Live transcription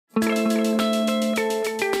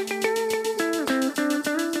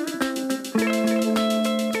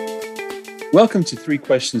Welcome to Three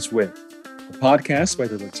Questions With, a podcast by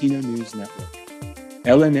the Latino News Network.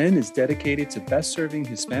 LNN is dedicated to best serving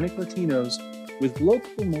Hispanic Latinos with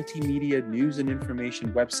local multimedia news and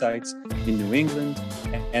information websites in New England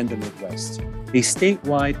and the Midwest, a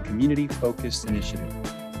statewide community-focused initiative.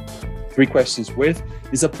 Three Questions With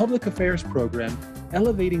is a public affairs program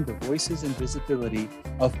elevating the voices and visibility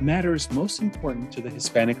of matters most important to the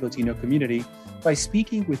Hispanic Latino community by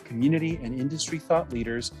speaking with community and industry thought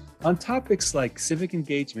leaders on topics like civic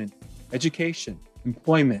engagement, education,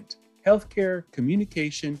 employment, healthcare,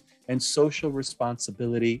 communication, and social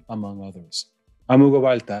responsibility, among others. I'm Hugo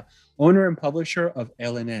Balta, owner and publisher of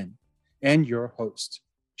LNN, and your host.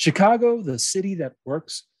 Chicago, the city that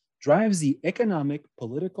works, drives the economic,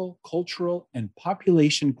 political, cultural, and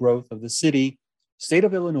population growth of the city, state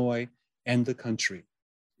of Illinois, and the country.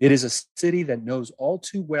 It is a city that knows all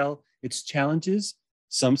too well its challenges,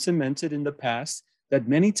 some cemented in the past that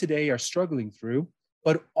many today are struggling through,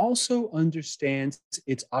 but also understands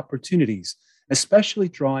its opportunities, especially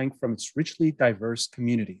drawing from its richly diverse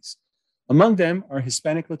communities. Among them are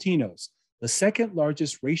Hispanic Latinos, the second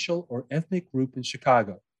largest racial or ethnic group in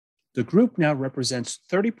Chicago. The group now represents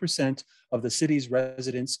 30% of the city's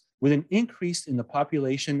residents, with an increase in the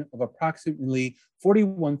population of approximately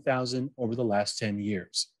 41,000 over the last 10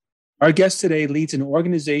 years. Our guest today leads an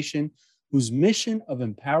organization whose mission of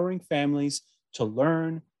empowering families to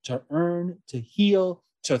learn, to earn, to heal,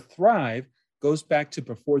 to thrive goes back to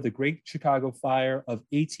before the Great Chicago Fire of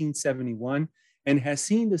 1871 and has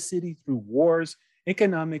seen the city through wars,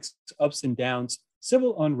 economic ups and downs,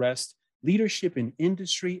 civil unrest, leadership in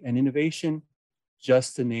industry and innovation,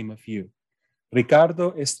 just to name a few.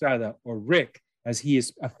 Ricardo Estrada, or Rick, as he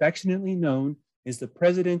is affectionately known, is the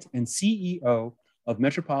president and CEO of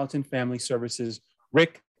Metropolitan Family Services.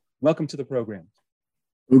 Rick, welcome to the program.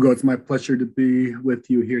 Hugo, it's my pleasure to be with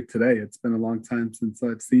you here today. It's been a long time since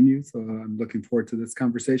I've seen you, so I'm looking forward to this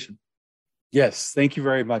conversation. Yes, thank you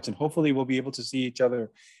very much. And hopefully we'll be able to see each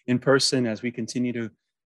other in person as we continue to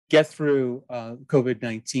get through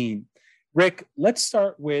COVID-19. Rick, let's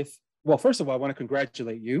start with, well, first of all, I want to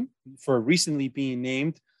congratulate you for recently being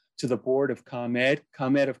named to the board of ComEd.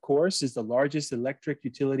 ComEd, of course, is the largest electric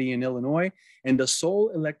utility in Illinois and the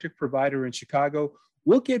sole electric provider in Chicago.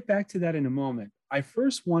 We'll get back to that in a moment. I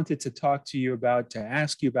first wanted to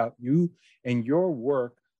ask you about you and your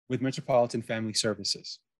work with Metropolitan Family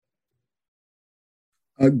Services.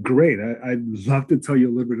 Great. I'd love to tell you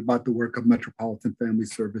a little bit about the work of Metropolitan Family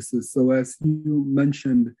Services. So as you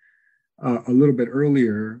mentioned a little bit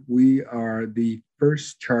earlier, we are the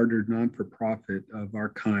first chartered non-for-profit of our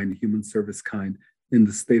kind, human service kind, in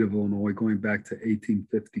the state of Illinois, going back to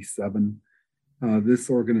 1857. This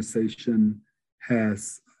organization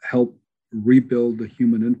has helped rebuild the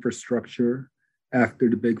human infrastructure after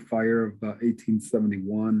the big fire of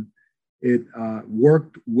 1871. It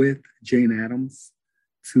worked with Jane Addams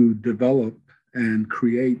to develop and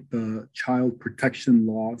create the child protection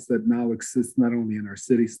laws that now exist not only in our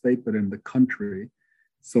city, state, but in the country.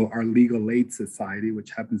 So our Legal Aid Society,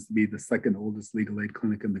 which happens to be the second oldest legal aid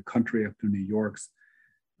clinic in the country after New York's,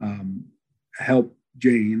 helped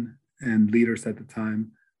Jane and leaders at the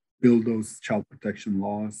time build those child protection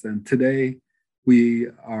laws. And today we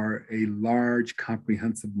are a large,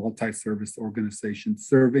 comprehensive, multi-service organization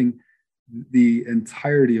serving the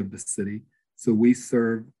entirety of the city. So we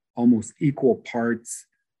serve almost equal parts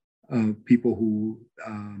of people who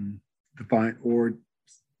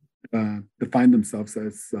define themselves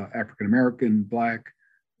as African American, Black,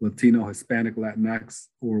 Latino, Hispanic, Latinx,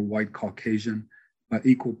 or white Caucasian,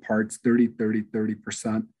 equal parts,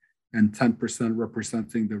 30%, and 10%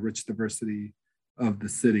 representing the rich diversity of the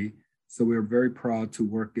city. So we're very proud to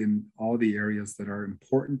work in all the areas that are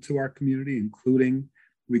important to our community, including,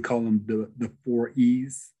 we call them the 4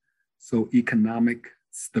 E's. So economic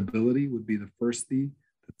stability would be the first E.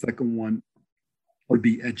 The second one would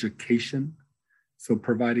be education. So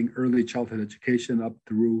providing early childhood education up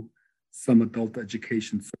through some adult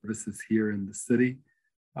education services here in the city.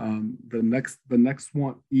 The next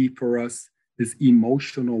one, E for us, is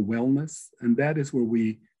emotional wellness. And that is where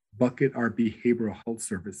we bucket our behavioral health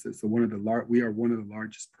services. So we are one of the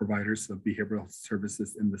largest providers of behavioral health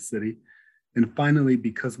services in the city. And finally,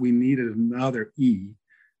 because we needed another E,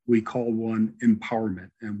 we call one empowerment,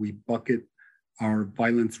 and we bucket our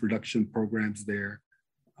violence reduction programs there,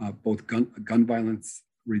 both gun violence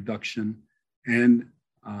reduction and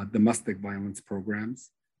domestic violence programs.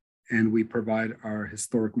 And we provide our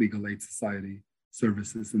historic legal aid society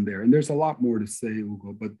services in there. And there's a lot more to say,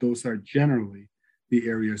 Hugo, but those are generally the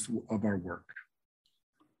areas of our work.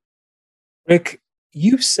 Rick,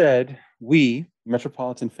 you've said we,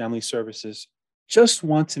 Metropolitan Family Services just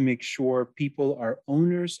want to make sure people are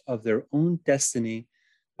owners of their own destiny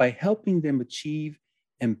by helping them achieve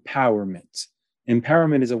empowerment.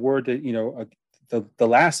 Empowerment is a word that, the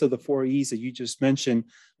last of the four E's that you just mentioned.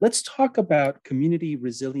 Let's talk about community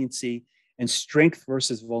resiliency and strength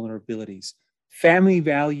versus vulnerabilities, family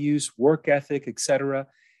values, work ethic, etc.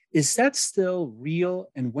 Is that still real?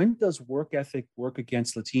 And when does work ethic work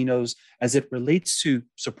against Latinos as it relates to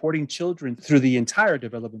supporting children through the entire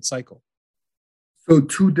development cycle? So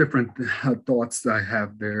two different thoughts I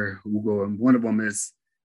have there, Hugo, and one of them is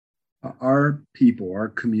our people, our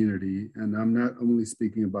community, and I'm not only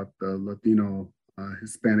speaking about the Latino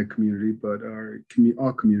Hispanic community, but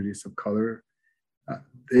all communities of color.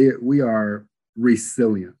 We are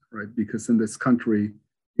resilient, right? Because in this country,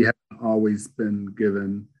 we haven't always been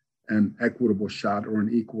given an equitable shot or an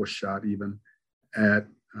equal shot even at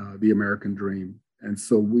the American dream. And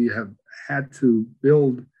so we have had to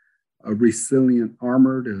build a resilient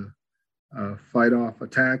armor to fight off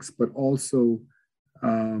attacks, but also,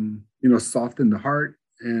 soften the heart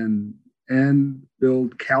and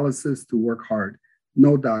build calluses to work hard.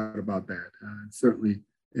 No doubt about that, certainly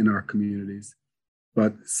in our communities.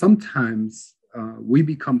 But sometimes we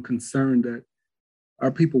become concerned that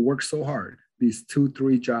our people work so hard, these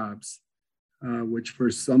 2-3 jobs, which for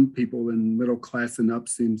some people in middle class and up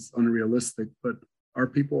seems unrealistic, but our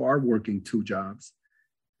people are working 2 jobs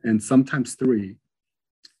and sometimes 3.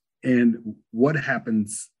 And what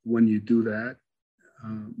happens when you do that?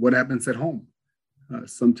 What happens at home?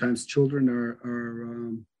 Sometimes children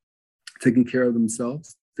are taking care of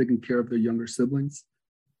themselves, taking care of their younger siblings.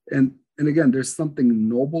 And again, there's something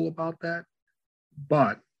noble about that,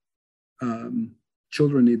 but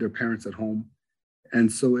children need their parents at home.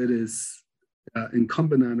 And so it is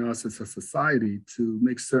incumbent on us as a society to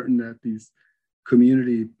make certain that these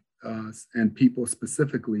community and people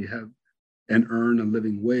specifically have and earn a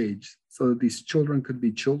living wage so that these children could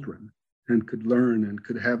be children and could learn and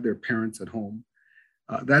could have their parents at home.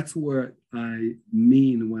 That's what I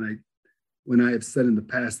mean when I have said in the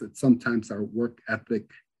past that sometimes our work ethic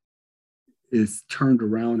is turned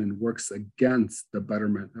around and works against the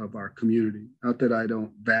betterment of our community. Not that I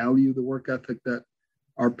don't value the work ethic that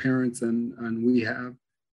our parents and we have.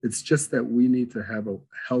 It's just that we need to have a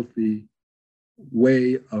healthy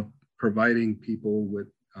way of providing people with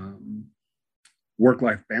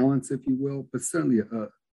work-life balance, if you will, but certainly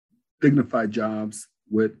dignified jobs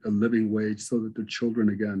with a living wage so that their children,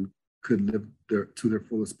 again, could live to their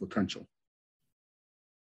fullest potential.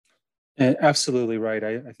 And absolutely right.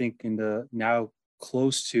 I think in the now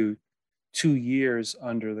close to 2 years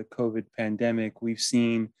under the COVID pandemic, we've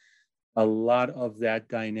seen a lot of that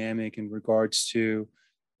dynamic in regards to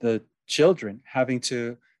the children having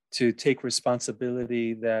to take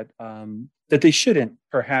responsibility that they shouldn't,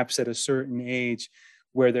 perhaps at a certain age,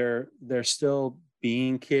 where they're still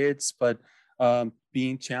being kids, but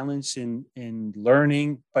being challenged in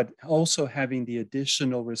learning, but also having the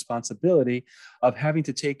additional responsibility of having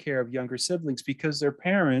to take care of younger siblings because their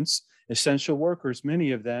parents, essential workers,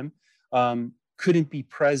 many of them, couldn't be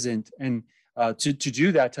present and to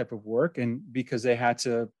do that type of work, and because they had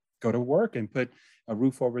to go to work and put a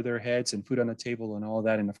roof over their heads and food on the table and all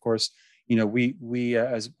that. And of course, we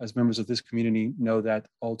as members of this community know that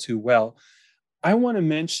all too well. I want to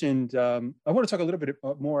talk a little bit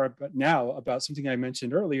more about something I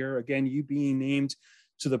mentioned earlier. Again, you being named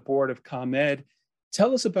to the board of ComEd.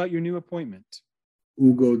 Tell us about your new appointment.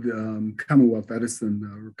 Hugo, Commonwealth Edison,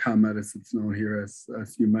 or ComEd as it's known here, as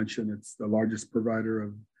you mentioned, it's the largest provider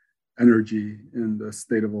of energy in the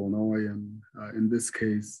state of Illinois, and in this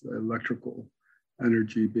case, electrical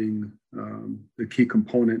energy being the key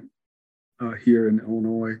component here in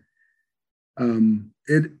Illinois.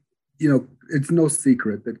 It's no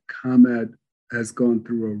secret that ComEd has gone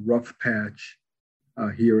through a rough patch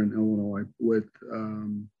here in Illinois with,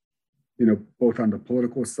 both on the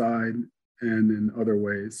political side and in other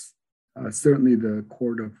ways. Certainly the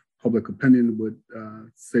court of public opinion would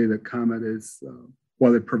say that ComEd is,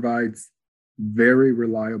 while it provides very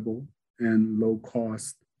reliable and low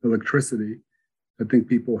cost electricity, I think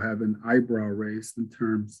people have an eyebrow raised in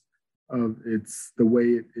terms of the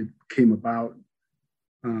way it came about,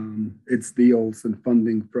 its deals and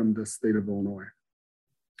funding from the state of Illinois.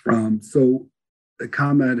 So the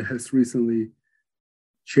ComEd has recently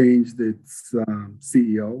changed its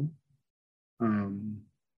CEO,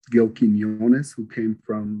 Gil Quinones, who came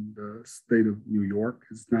from the state of New York,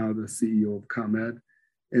 is now the CEO of ComEd,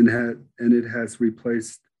 and it has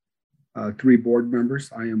replaced 3 board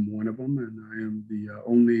members. I am one of them, and I am the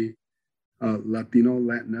only Latino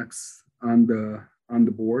Latinx on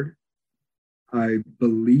the board. I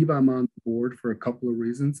believe I'm on the board for a couple of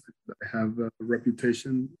reasons. I have a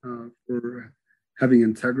reputation for having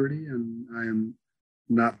integrity, and I am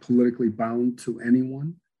not politically bound to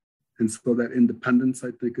anyone. And so that independence,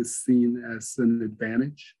 I think, is seen as an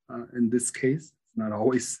advantage in this case. It's not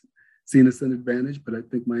always seen as an advantage, but I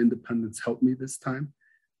think my independence helped me this time.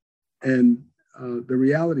 And the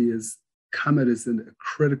reality is, ComEd is a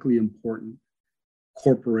critically important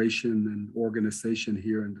corporation and organization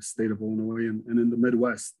here in the state of Illinois and in the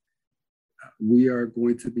Midwest. We are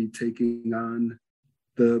going to be taking on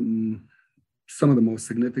some of the most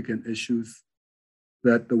significant issues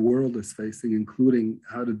that the world is facing, including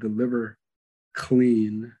how to deliver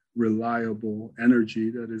clean, reliable energy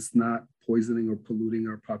that is not poisoning or polluting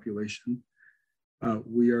our population.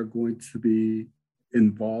 We are going to be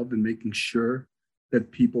involved in making sure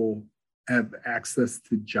that people have access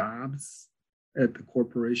to jobs at the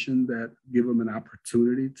corporation that give them an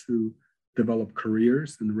opportunity to develop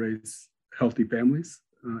careers and raise healthy families,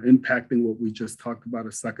 impacting what we just talked about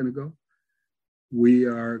a second ago. We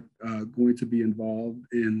are going to be involved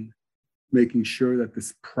in making sure that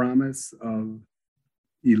this promise of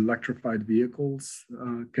electrified vehicles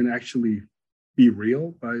can actually be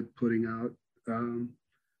real by putting out,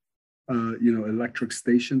 electric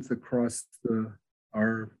stations across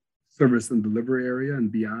our service and delivery area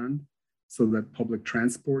and beyond, so that public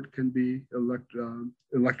transport can be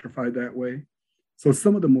electrified that way. So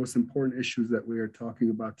some of the most important issues that we are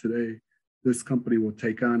talking about today, this company will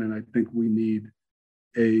take on, and I think we need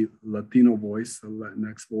a Latino voice, a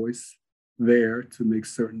Latinx voice there to make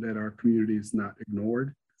certain that our community is not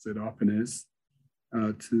ignored, as it often is,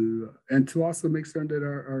 to also make certain that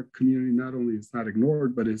our community not only is not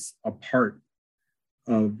ignored, but is a part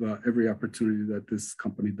of every opportunity that this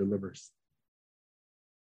company delivers.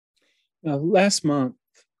 Now, last month,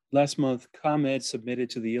 ComEd submitted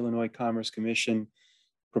to the Illinois Commerce Commission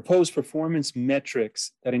proposed performance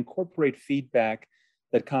metrics that incorporate feedback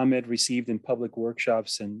that ComEd received in public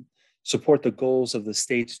workshops and support the goals of the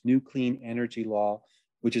state's new clean energy law,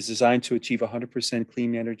 which is designed to achieve 100%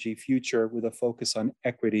 clean energy future with a focus on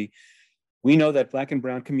equity. We know that Black and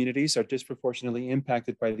Brown communities are disproportionately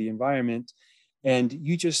impacted by the environment. And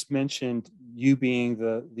you just mentioned you being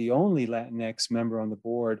the only Latinx member on the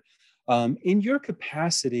board. In your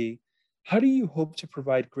capacity, how do you hope to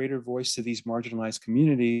provide greater voice to these marginalized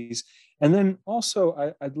communities? And then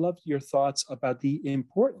also, I'd love your thoughts about the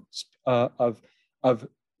importance of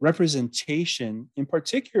representation, in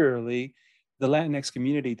particularly the Latinx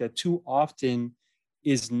community that too often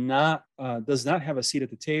does not have a seat at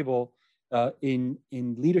the table in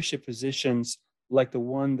leadership positions like the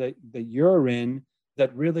one that you're in,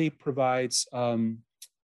 that really provides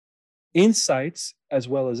insights as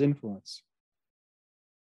well as influence.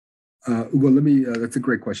 Well, that's a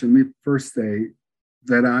great question. Let me first say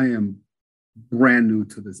that I am brand new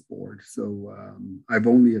to this board. So I've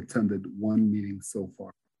only attended one meeting so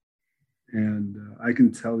far. And I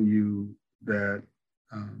can tell you that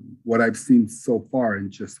what I've seen so far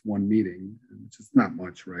in just one meeting, which is not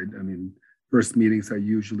much, right? I mean, first meetings are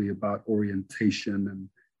usually about orientation and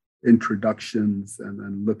introductions, and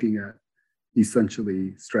then looking at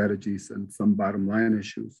essentially strategies and some bottom line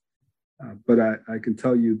issues. But I can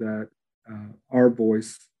tell you that our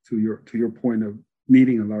voice, to your point of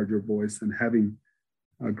needing a larger voice and having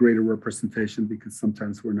a greater representation, because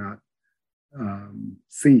sometimes we're not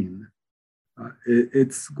seen,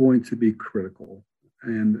 it's going to be critical.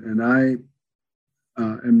 And I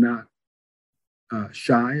am not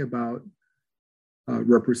shy about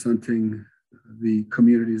representing the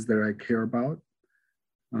communities that I care about.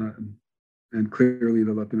 And clearly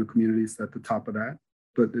the Latino community is at the top of that,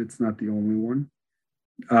 but it's not the only one.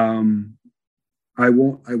 I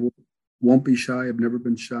won't be shy. I've never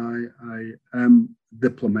been shy. I am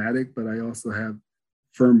diplomatic, but I also have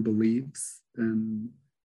firm beliefs in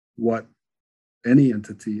what any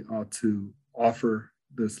entity ought to offer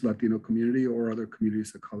this Latino community or other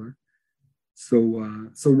communities of color. So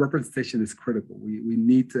representation is critical. We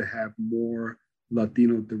need to have more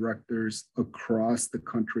Latino directors across the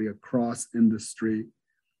country, across industry.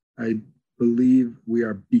 I believe we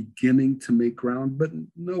are beginning to make ground, but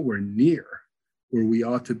nowhere near where we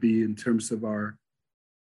ought to be in terms of our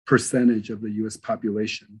percentage of the US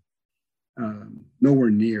population. Nowhere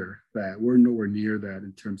near that. We're nowhere near that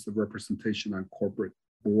in terms of representation on corporate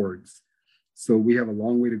boards. So we have a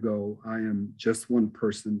long way to go. I am just one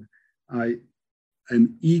person. I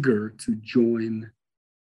am eager to join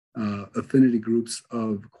affinity groups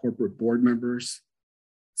of corporate board members,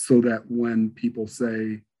 so that when people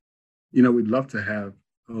say, we'd love to have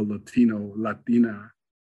a Latina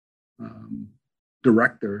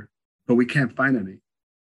director, but we can't find any.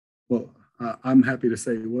 Well, I'm happy to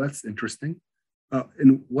say, well, that's interesting.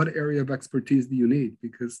 In what area of expertise do you need?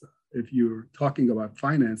 Because if you're talking about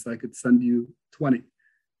finance, I could send you 20.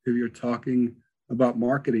 If you're talking about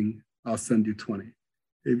marketing, I'll send you 20.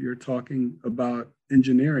 If you're talking about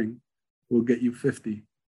engineering, we'll get you 50.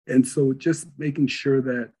 And so just making sure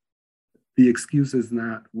that the excuse is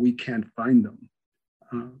not, we can't find them.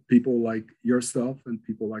 People like yourself and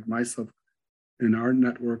people like myself in our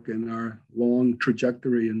network and our long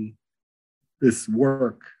trajectory in this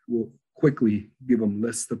work will quickly give them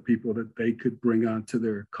lists of people that they could bring onto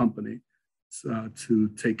their company to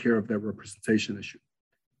take care of that representation issue.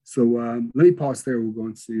 So let me pause there. We'll go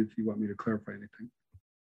and see if you want me to clarify anything.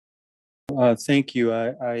 Thank you.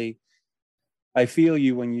 I feel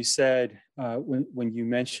you when you said, when you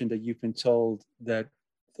mentioned that you've been told that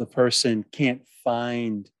the person can't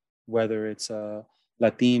find whether it's a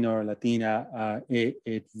Latino or Latina.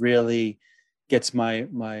 It really gets my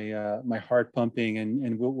heart pumping,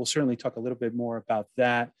 and we'll certainly talk a little bit more about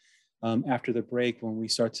that after the break when we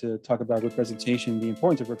start to talk about representation, the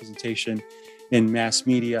importance of representation in mass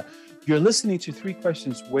media. You're listening to Three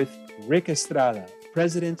Questions with Rick Estrada,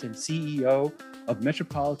 President and CEO of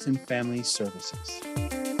Metropolitan Family Services.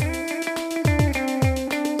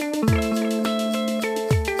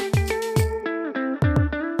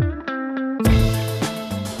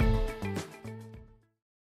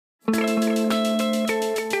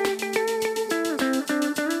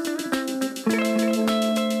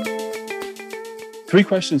 Three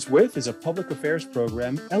Questions With is a public affairs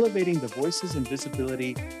program elevating the voices and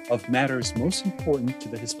visibility of matters most important to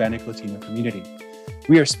the Hispanic Latino community.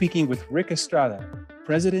 We are speaking with Rick Estrada,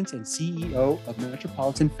 President and CEO of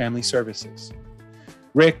Metropolitan Family Services.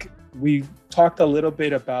 Rick, we talked a little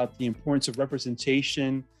bit about the importance of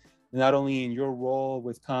representation, not only in your role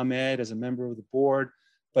with ComEd as a member of the board,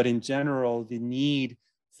 but in general, the need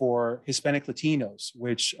for Hispanic Latinos,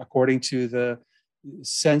 which according to the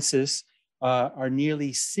census, are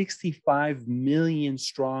nearly 65 million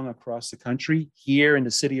strong across the country. Here in the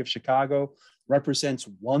city of Chicago, represents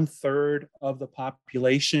 1/3 of the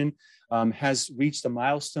population, has reached a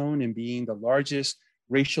milestone in being the largest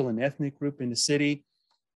racial and ethnic group in the city.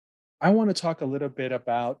 I want to talk a little bit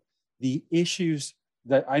about the issues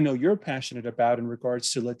that I know you're passionate about in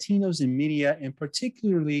regards to Latinos in media, and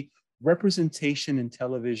particularly representation in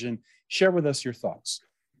television. Share with us your thoughts.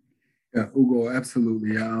 Yeah, Hugo,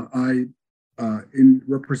 absolutely. In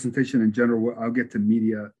representation in general, I'll get to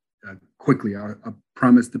media quickly. I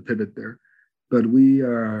promise to pivot there, but we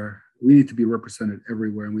need to be represented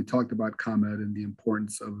everywhere. And we talked about ComEd and the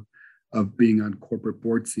importance of being on corporate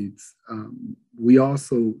board seats. We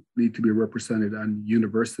also need to be represented on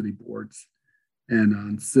university boards and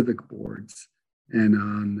on civic boards and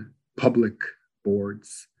on public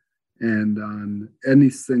boards and on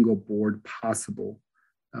any single board possible.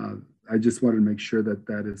 I just want to make sure that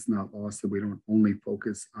that is not lost, that we don't only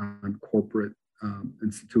focus on corporate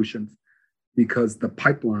institutions, because the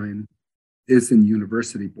pipeline is in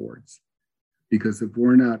university boards. Because if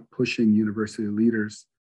we're not pushing university leaders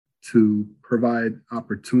to provide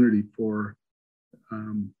opportunity for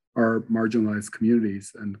our marginalized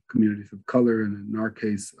communities and communities of color, and in our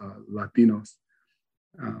case, Latinos,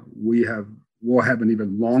 we'll have an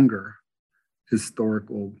even longer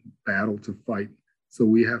historical battle to fight. So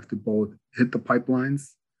we have to both hit the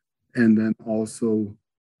pipelines and then also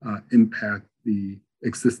impact the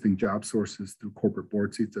existing job sources through corporate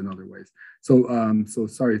board seats and other ways. So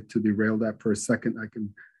sorry to derail that for a second. I can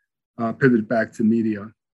pivot back to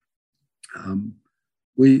media.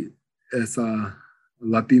 We, as a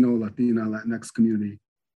Latino, Latina, Latinx community,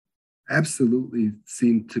 absolutely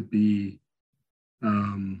seem to be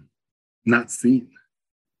not seen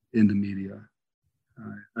in the media.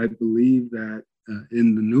 I believe that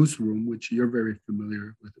in the newsroom, which you're very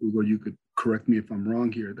familiar with, Hugo, you could correct me if I'm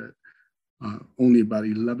wrong here, that only about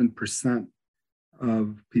 11%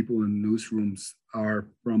 of people in newsrooms are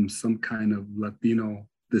from some kind of Latino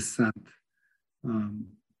descent.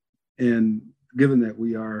 And given that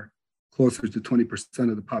we are closer to 20%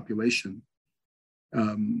 of the population,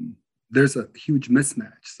 there's a huge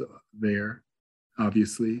mismatch there,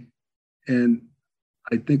 obviously. And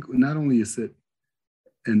I think not only is it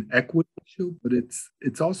an equity issue, but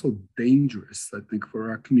it's also dangerous, I think,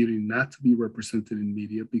 for our community not to be represented in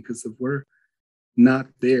media, because if we're not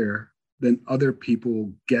there, then other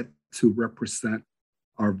people get to represent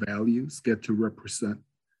our values, get to represent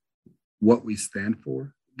what we stand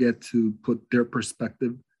for, get to put their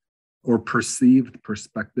perspective or perceived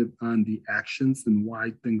perspective on the actions and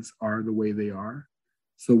why things are the way they are.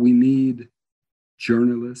 So we need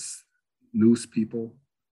journalists, news people,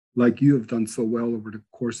 like you have done so well over the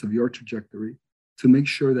course of your trajectory, to make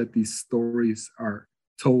sure that these stories are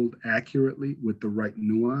told accurately with the right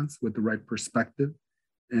nuance, with the right perspective.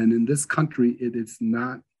 And in this country, it is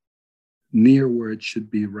not near where it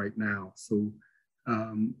should be right now. So,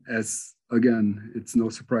 as again, it's no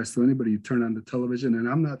surprise to anybody, you turn on the television, and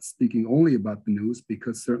I'm not speaking only about the news,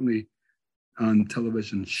 because certainly on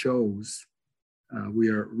television shows, we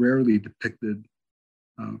are rarely depicted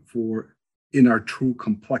for in our true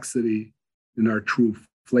complexity, in our true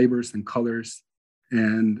flavors and colors,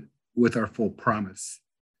 and with our full promise.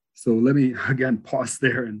 So let me again pause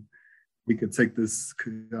there, and we could take this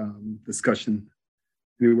discussion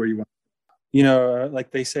anywhere you want. You know,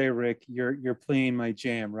 like they say, Rick, you're playing my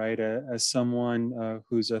jam, right? As someone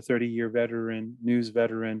who's a 30-year veteran, news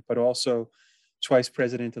veteran, but also twice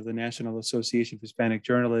president of the National Association of Hispanic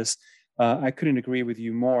Journalists, I couldn't agree with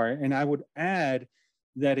you more. And I would add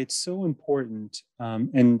that it's so important,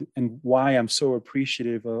 and why I'm so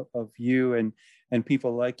appreciative of you and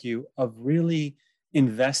people like you, of really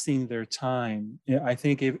investing their time. I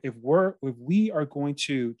think if we are going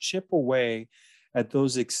to chip away at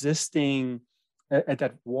those existing, at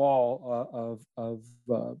that wall of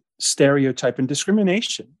stereotype and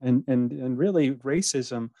discrimination and really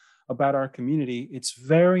racism about our community, it's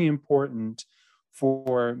very important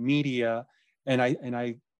for media, and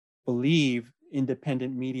I believe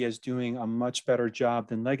independent media is doing a much better job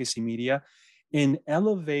than legacy media in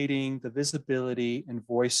elevating the visibility and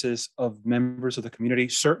voices of members of the community,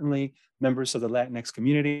 certainly members of the Latinx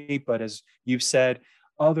community, but as you've said,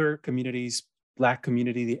 other communities, Black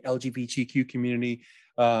community, the LGBTQ community,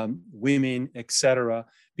 women, etc.,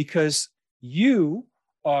 because you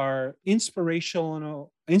are inspirational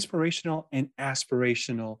and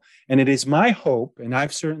aspirational. And it is my hope, and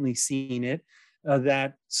I've certainly seen it,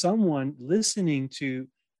 that someone listening to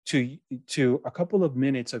a couple of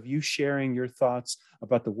minutes of you sharing your thoughts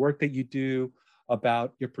about the work that you do,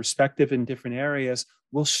 about your perspective in different areas,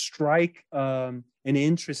 will strike an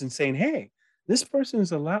interest in saying, hey, this person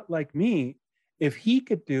is a lot like me. If he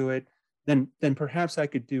could do it, then perhaps I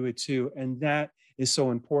could do it too. And that is so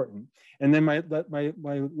important. And then my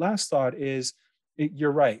last thought is,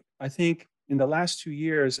 you're right. I think in the last 2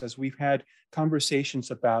 years, as we've had conversations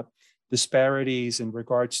about disparities in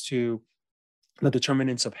regards to the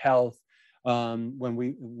determinants of health, when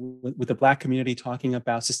with the Black community talking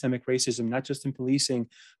about systemic racism, not just in policing,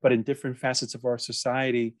 but in different facets of our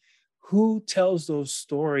society, who tells those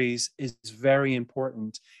stories is very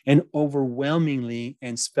important. And overwhelmingly,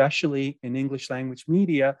 and especially in English language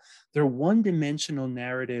media, they're one-dimensional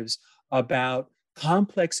narratives about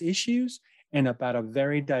complex issues and about a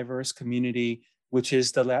very diverse community, which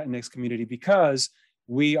is the Latinx community, because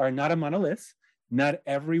we are not a monolith. Not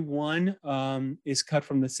everyone is cut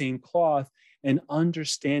from the same cloth, and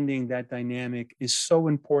understanding that dynamic is so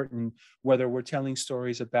important, whether we're telling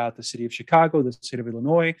stories about the city of Chicago, the state of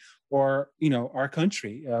Illinois, or our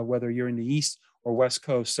country, whether you're in the East or West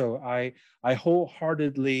Coast. So I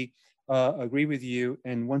wholeheartedly agree with you.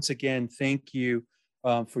 And once again, thank you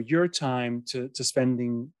for your time to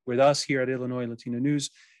spending with us here at Illinois Latino News,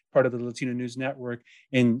 part of the Latino News Network,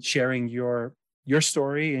 and sharing your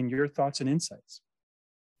story and your thoughts and insights.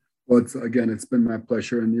 Well, it's been my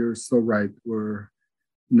pleasure, and you're so right. We're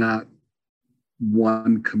not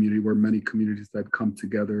one community, we're many communities that come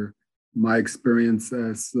together. My experience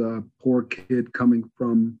as a poor kid coming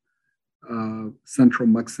from central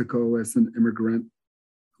Mexico as an immigrant,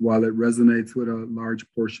 while it resonates with a large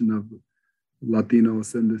portion of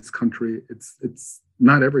Latinos in this country, it's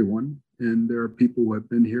not everyone. And there are people who have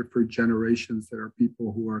been here for generations. There are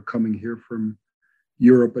people who are coming here from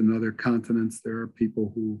Europe and other continents. There are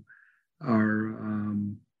people who are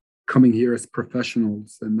coming here as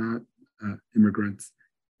professionals and not immigrants.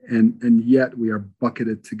 And yet we are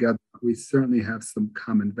bucketed together. We certainly have some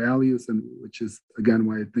common values, and which is, again,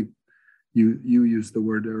 why I think you use the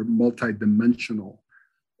word, they're multidimensional.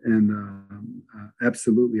 And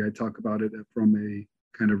absolutely, I talk about it from a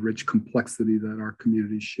kind of rich complexity that our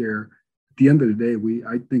communities share. At the end of the day,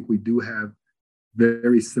 I think we do have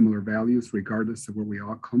very similar values, regardless of where we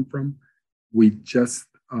all come from. We just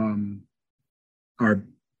are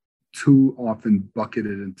too often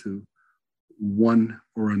bucketed into one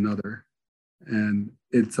or another. And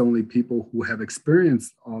it's only people who have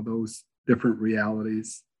experienced all those different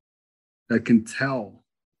realities that can tell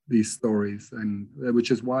these stories, and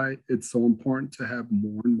which is why it's so important to have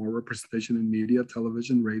more and more representation in media,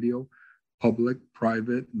 television, radio, public,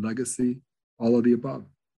 private, legacy, all of the above.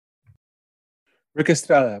 Rick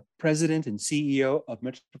Estrada, President and CEO of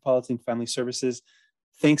Metropolitan Family Services,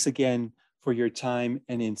 thanks again for your time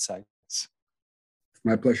and insights.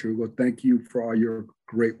 My pleasure, Hugo. Thank you for all your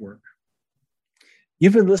great work.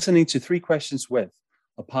 You've been listening to Three Questions With,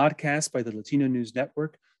 a podcast by the Latino News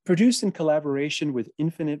Network, produced in collaboration with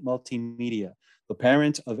Infinite Multimedia, the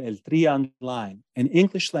parent of El Tri Online, an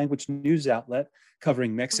English language news outlet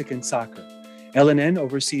covering Mexican soccer. LNN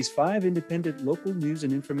oversees 5 independent local news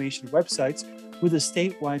and information websites with a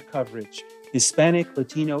statewide coverage, Hispanic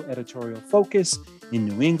Latino editorial focus in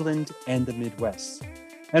New England and the Midwest.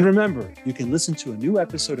 And remember, you can listen to a new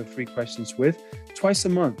episode of Three Questions With twice a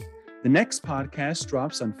month. The next podcast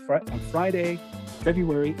drops on Friday,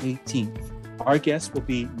 February 18th. Our guest will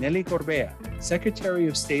be Nelly Gorbea, Secretary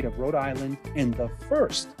of State of Rhode Island and the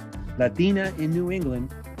first Latina in New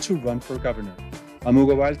England to run for governor. I'm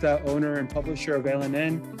Hugo Balta, owner and publisher of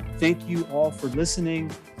LNN. Thank you all for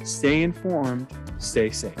listening. Stay informed,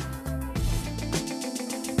 stay safe.